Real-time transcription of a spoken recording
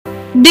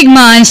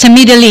Digmaan sa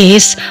Middle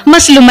East,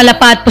 mas lumala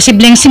pa at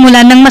posibleng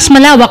simulan ng mas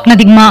malawak na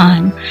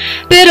digmaan.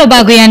 Pero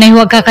bago yan ay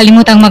huwag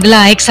kakalimutang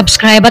mag-like,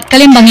 subscribe at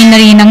kalimbangin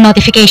na rin ang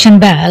notification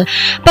bell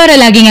para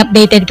laging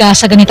updated ka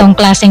sa ganitong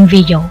klaseng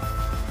video.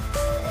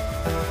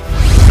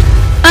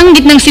 Ang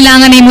Gitnang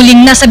Silangan ay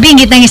muling nasa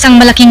bingit ng isang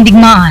malaking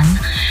digmaan.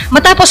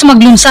 Matapos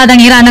maglunsad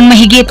ang Iran ng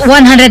mahigit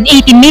 180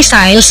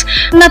 missiles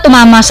na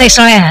tumama sa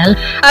Israel,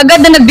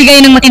 agad na nagbigay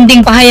ng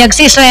matinding pahayag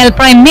si Israel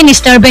Prime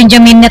Minister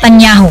Benjamin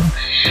Netanyahu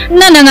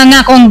na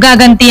nangakong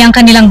gaganti ang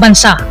kanilang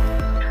bansa.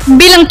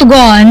 Bilang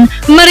tugon,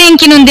 maring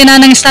kinondena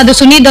ng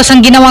Estados Unidos ang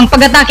ginawang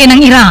pag-atake ng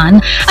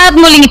Iran at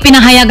muling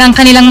ipinahayag ang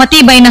kanilang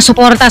matibay na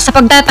suporta sa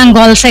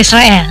pagtatanggol sa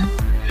Israel.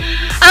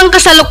 Ang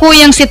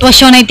kasalukuyang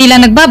sitwasyon ay tila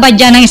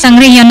nagbabadya ng isang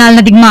regional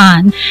na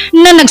digmaan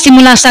na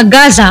nagsimula sa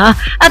Gaza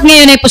at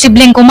ngayon ay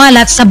posibleng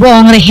kumalat sa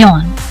buong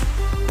rehiyon.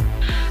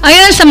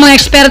 Ayon sa mga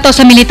eksperto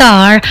sa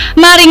militar,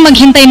 maring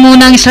maghintay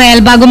muna ang Israel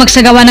bago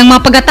magsagawa ng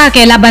mga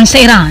pag-atake laban sa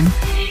Iran.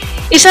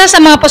 Isa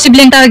sa mga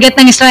posibleng target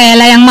ng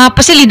Israel ay ang mga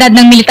pasilidad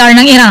ng militar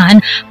ng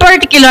Iran,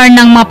 particular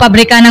ng mga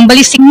pabrika ng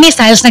ballistic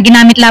missiles na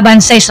ginamit laban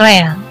sa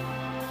Israel.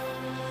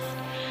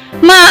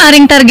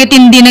 Maaaring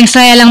targetin din ng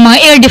Israel ang mga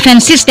air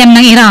defense system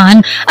ng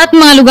Iran at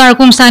mga lugar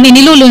kung saan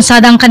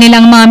inilulunsad ang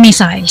kanilang mga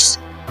missiles.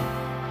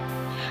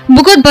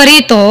 Bukod pa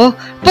rito,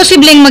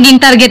 posibleng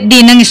maging target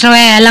din ng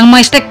Israel ang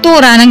mga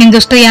struktura ng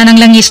industriya ng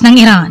langis ng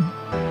Iran.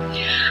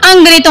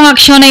 Ang ganitong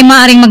aksyon ay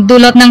maaaring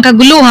magdulot ng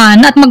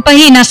kaguluhan at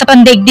magpahina sa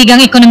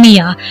pandaigdigang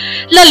ekonomiya,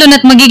 lalo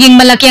na't magiging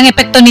malaki ang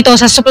epekto nito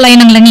sa supply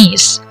ng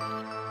langis.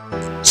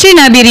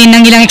 Sinabi rin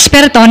ng ilang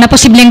eksperto na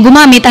posibleng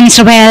gumamit ang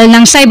Israel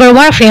ng cyber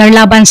warfare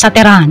laban sa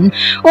Tehran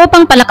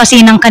upang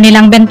palakasin ang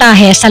kanilang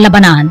bentahe sa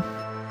labanan.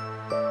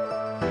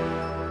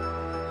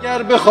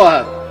 اگر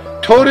بخواهد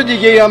طور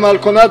دیگه‌ای عمل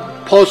کند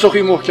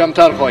پاسخی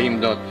محکم‌تر خواهیم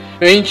داد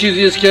و این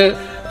چیزی است که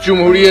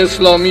جمهوری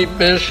اسلامی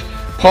بهش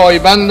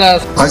پایبند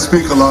است. I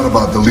speak a lot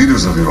about the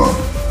leaders of Iran.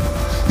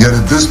 Yet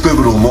at this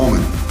pivotal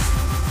moment,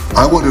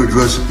 I want to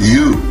address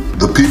you,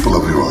 the people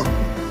of Iran.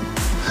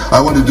 I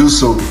want to do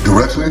so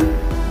directly,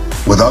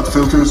 without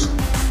filters,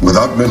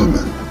 without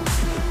middlemen.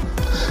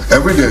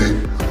 Every day,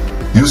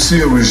 you see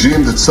a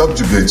regime that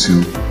subjugates you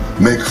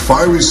make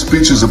fiery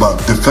speeches about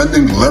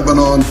defending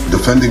Lebanon,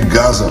 defending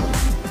Gaza.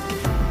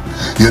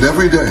 Yet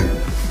every day,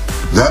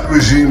 that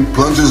regime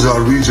plunges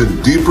our region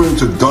deeper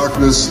into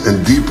darkness and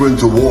deeper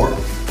into war.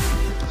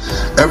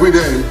 Every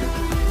day,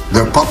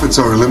 their puppets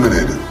are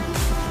eliminated.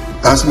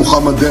 Ask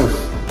Muhammad Def.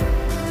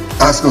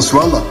 Ask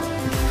Nasrallah.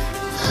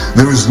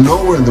 There is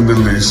nowhere in the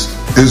Middle East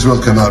Israel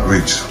cannot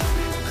reach.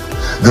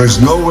 There is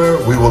nowhere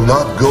we will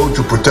not go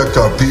to protect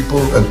our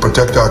people and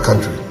protect our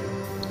country.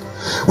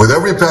 With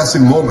every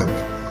passing moment,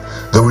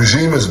 the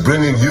regime is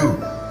bringing you,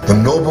 the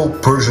noble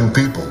Persian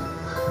people,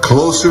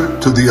 closer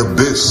to the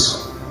abyss.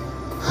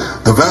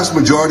 The vast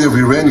majority of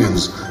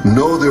Iranians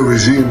know their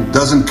regime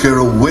doesn't care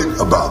a whit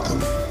about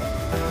them.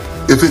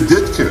 If it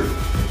did care,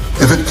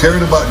 if it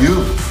cared about you,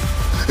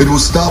 it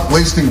would stop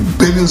wasting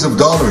billions of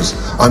dollars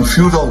on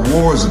futile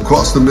wars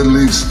across the Middle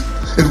East.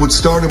 It would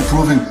start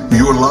improving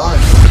your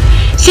lives.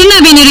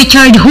 Sinabi ni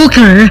Richard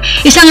Hooker,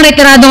 isang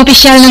retiradong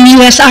opisyal ng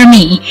US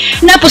Army,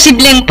 na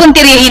posibleng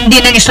puntirihin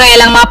din ng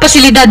Israel ang mga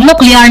pasilidad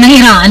nuklear ng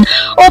Iran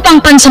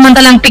upang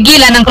pansamantalang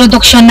pigilan ang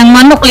produksyon ng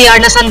mga nuklear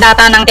na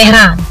sandata ng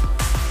Tehran.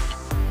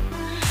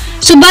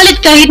 Subalit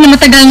kahit na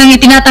matagal nang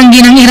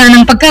itinatanggi ng Iran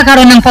ang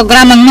pagkakaroon ng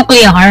programang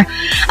nuklear,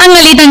 ang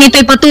alitang ito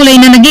ay patuloy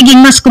na nagiging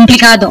mas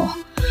komplikado.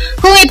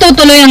 Kung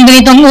itutuloy ang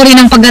ganitong uri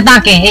ng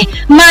pag-atake,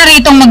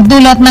 maaari itong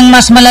magdulot ng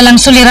mas malalang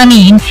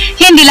suliranin,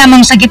 hindi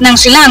lamang sa Gitnang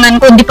Silangan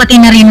kundi pati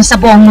na rin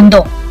sa buong mundo.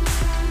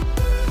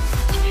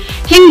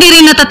 Hindi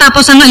rin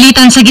natatapos ang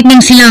alitan sa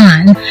Gitnang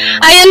Silangan.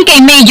 Ayon kay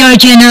Major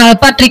General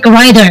Patrick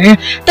Ryder,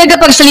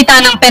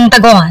 tagapagsalita ng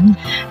Pentagon,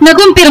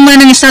 nakumpirma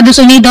ng Estados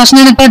Unidos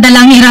na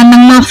nagpadala ang Iran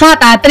ng mga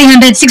Fatah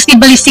 360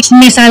 ballistic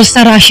missiles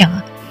sa Russia.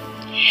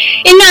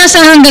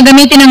 Inaasahang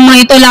gagamitin ng mga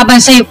ito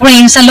laban sa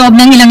Ukraine sa loob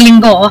ng ilang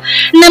linggo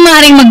na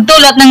maaaring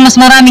magdulot ng mas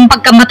maraming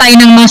pagkamatay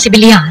ng mga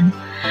sibilyan.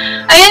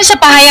 Ayon sa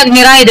pahayag ni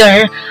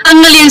Ryder,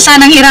 ang alyansa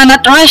ng Iran at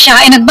Russia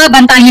ay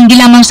nagbabanta hindi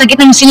lamang sa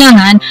Gitnang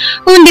Silangan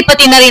kundi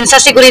pati na rin sa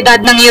seguridad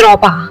ng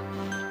Europa.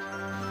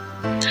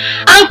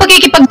 Ang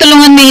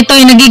pagkikipagtulungan na ito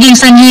ay nagiging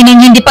sanhi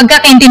ng hindi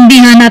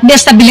pagkakaintindihan at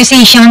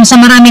destabilization sa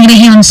maraming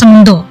rehiyon sa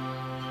mundo.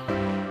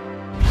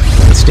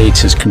 The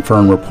States has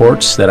confirmed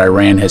reports that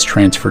Iran has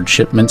transferred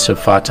shipments of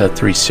Fatah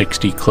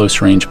 360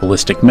 close-range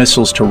ballistic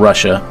missiles to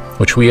Russia,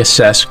 which we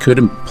assess could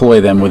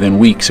employ them within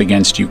weeks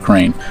against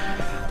Ukraine,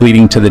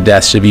 leading to the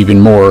deaths of even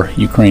more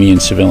Ukrainian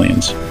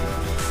civilians.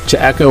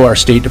 To echo our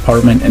State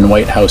Department and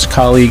White House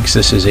colleagues,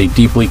 this is a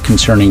deeply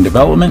concerning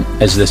development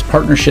as this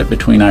partnership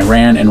between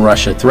Iran and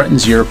Russia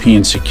threatens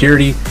European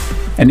security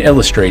and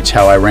illustrates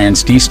how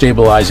Iran's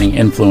destabilizing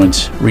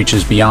influence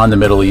reaches beyond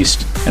the Middle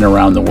East and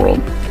around the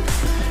world.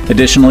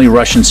 Additionally,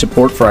 Russian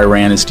support for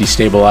Iran is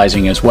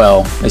destabilizing as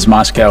well, as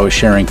Moscow is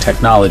sharing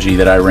technology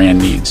that Iran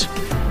needs.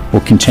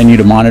 We'll continue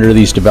to monitor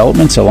these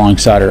developments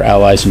alongside our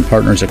allies and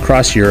partners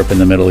across Europe and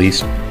the Middle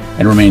East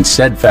and remain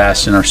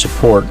steadfast in our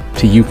support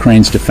to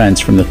Ukraine's defense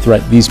from the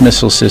threat these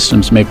missile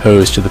systems may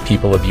pose to the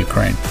people of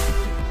Ukraine.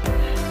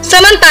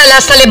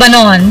 Samantala sa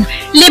Lebanon,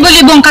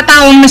 libo-libong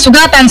kataong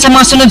nasugatan sa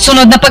mga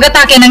sunod-sunod na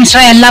pag-atake ng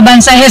Israel laban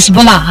sa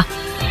Hezbollah.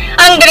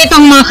 Ang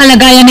ganitong mga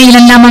kalagayan ay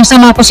ilan lamang sa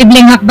mga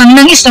posibleng hakbang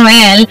ng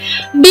Israel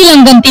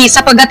bilang ganti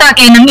sa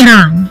pag-atake ng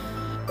Iran.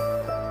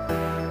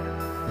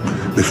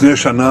 לפני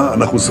שנה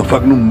אנחנו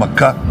ספגנו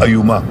מכה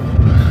איומה,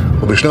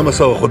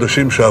 וב-12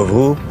 החודשים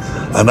שעברו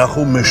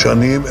אנחנו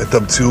משנים את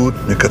המציאות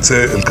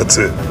מקצה אל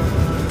קצה.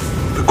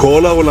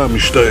 וכל העולם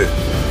משתאה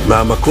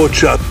מהמכות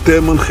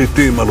שאתם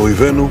מנחיתים על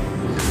אויבינו,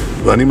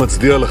 ואני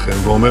מצדיע לכם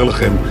ואומר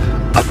לכם,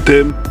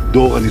 אתם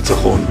דור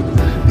הניצחון.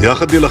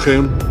 יחד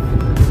נילחם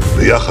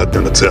ויחד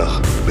ננצח,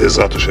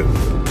 בעזרת השם.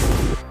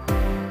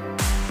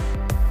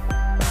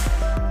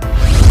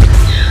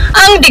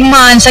 Ang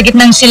digmaan sa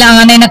Gitnang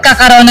Silangan ay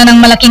nagkakaroon na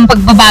ng malaking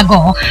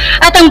pagbabago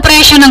at ang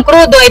presyo ng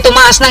krudo ay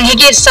tumaas ng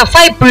higit sa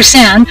 5%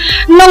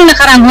 noong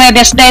nakarang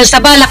Huwebes dahil sa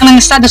balak ng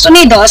Estados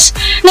Unidos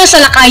na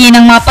salakayin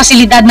ang mga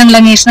pasilidad ng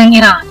langis ng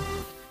Iran.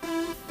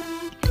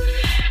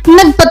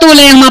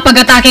 Nagpatuloy ang mga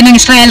pag-atake ng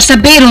Israel sa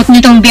Beirut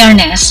nitong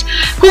Biyernes,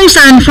 kung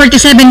saan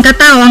 47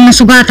 katao ang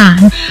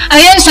nasugatan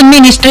ayon sa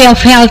Ministry of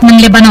Health ng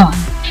Lebanon.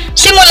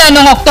 Simula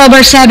noong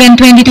October 7,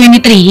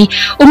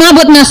 2023,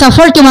 umabot na sa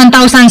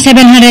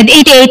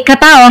 41,788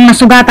 katao ang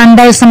nasugatan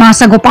dahil sa mga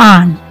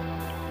sagupaan.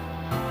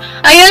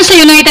 Ayon sa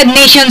United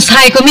Nations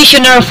High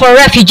Commissioner for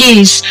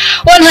Refugees,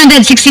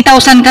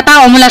 160,000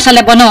 katao mula sa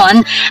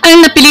Lebanon ang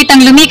napilitang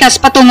lumikas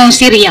patungong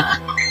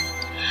Syria.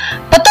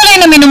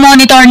 Patuloy na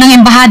minumonitor ng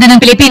Embahada ng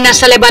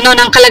Pilipinas sa Lebanon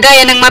ang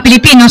kalagayan ng mga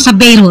Pilipino sa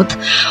Beirut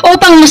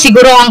upang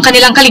masiguro ang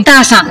kanilang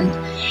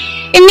kaligtasan.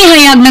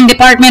 Inihayag ng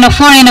Department of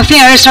Foreign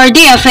Affairs or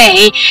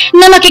DFA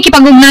na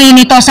makikipag-ugnayan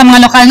ito sa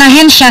mga lokal na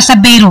ahensya sa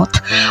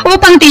Beirut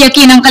upang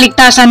tiyakin ang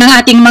kaligtasan ng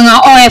ating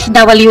mga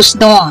OFWs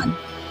doon.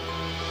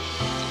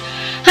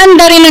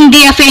 Handa rin ng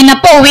DFA na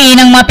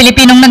pauwiin ang mga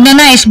Pilipinong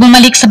nagnanais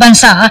bumalik sa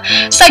bansa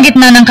sa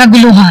gitna ng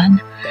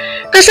kaguluhan.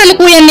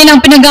 Kasalukuyan nilang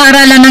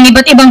pinag-aaralan ng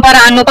iba't ibang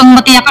paraan upang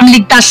matiyak ang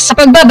ligtas sa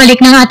pagbabalik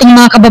ng ating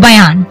mga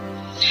kababayan.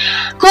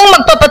 Kung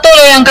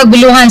magpapatuloy ang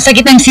kaguluhan sa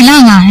Gitnang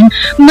Silangan,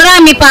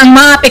 marami pa ang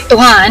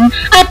maapektuhan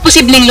at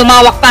posibleng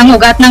lumawak pa ang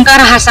ugat ng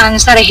karahasan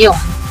sa rehiyon.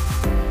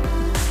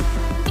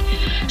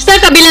 Sa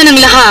kabila ng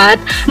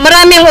lahat,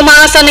 marami ang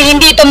umaasa na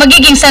hindi ito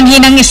magiging sanhi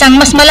ng isang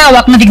mas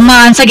malawak na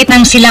digmaan sa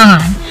Gitnang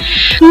Silangan.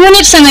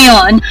 Ngunit sa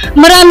ngayon,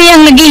 marami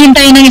ang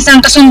naghihintay ng isang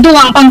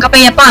kasunduang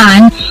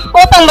pangkapayapaan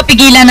upang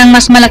mapigilan ang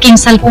mas malaking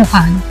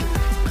salpukan.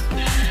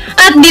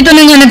 At dito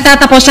na nga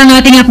nagtatapos ang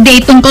ating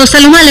update tungkol sa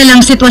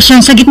lumalalang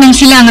sitwasyon sa Gitnang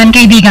Silangan,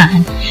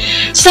 kaibigan.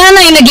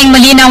 Sana ay naging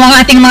malinaw ang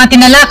ating mga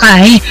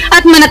tinalakay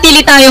at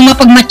manatili tayong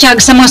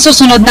mapagmatsyag sa mga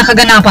susunod na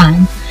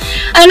kaganapan.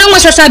 Anong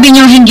masasabi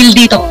niyo hinggil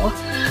dito?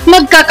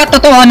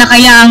 Magkakatotoo na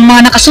kaya ang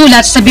mga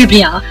nakasulat sa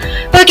Biblia?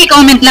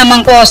 Paki-comment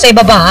lamang po sa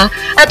ibaba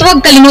at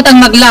huwag kalimutang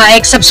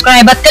mag-like,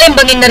 subscribe at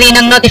kalimbangin na rin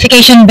ang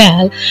notification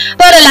bell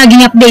para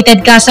laging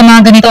updated ka sa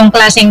mga ganitong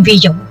klaseng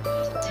video.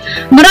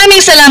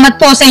 Maraming salamat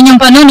po sa inyong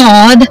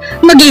panonood.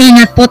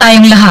 Mag-iingat po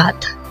tayong lahat.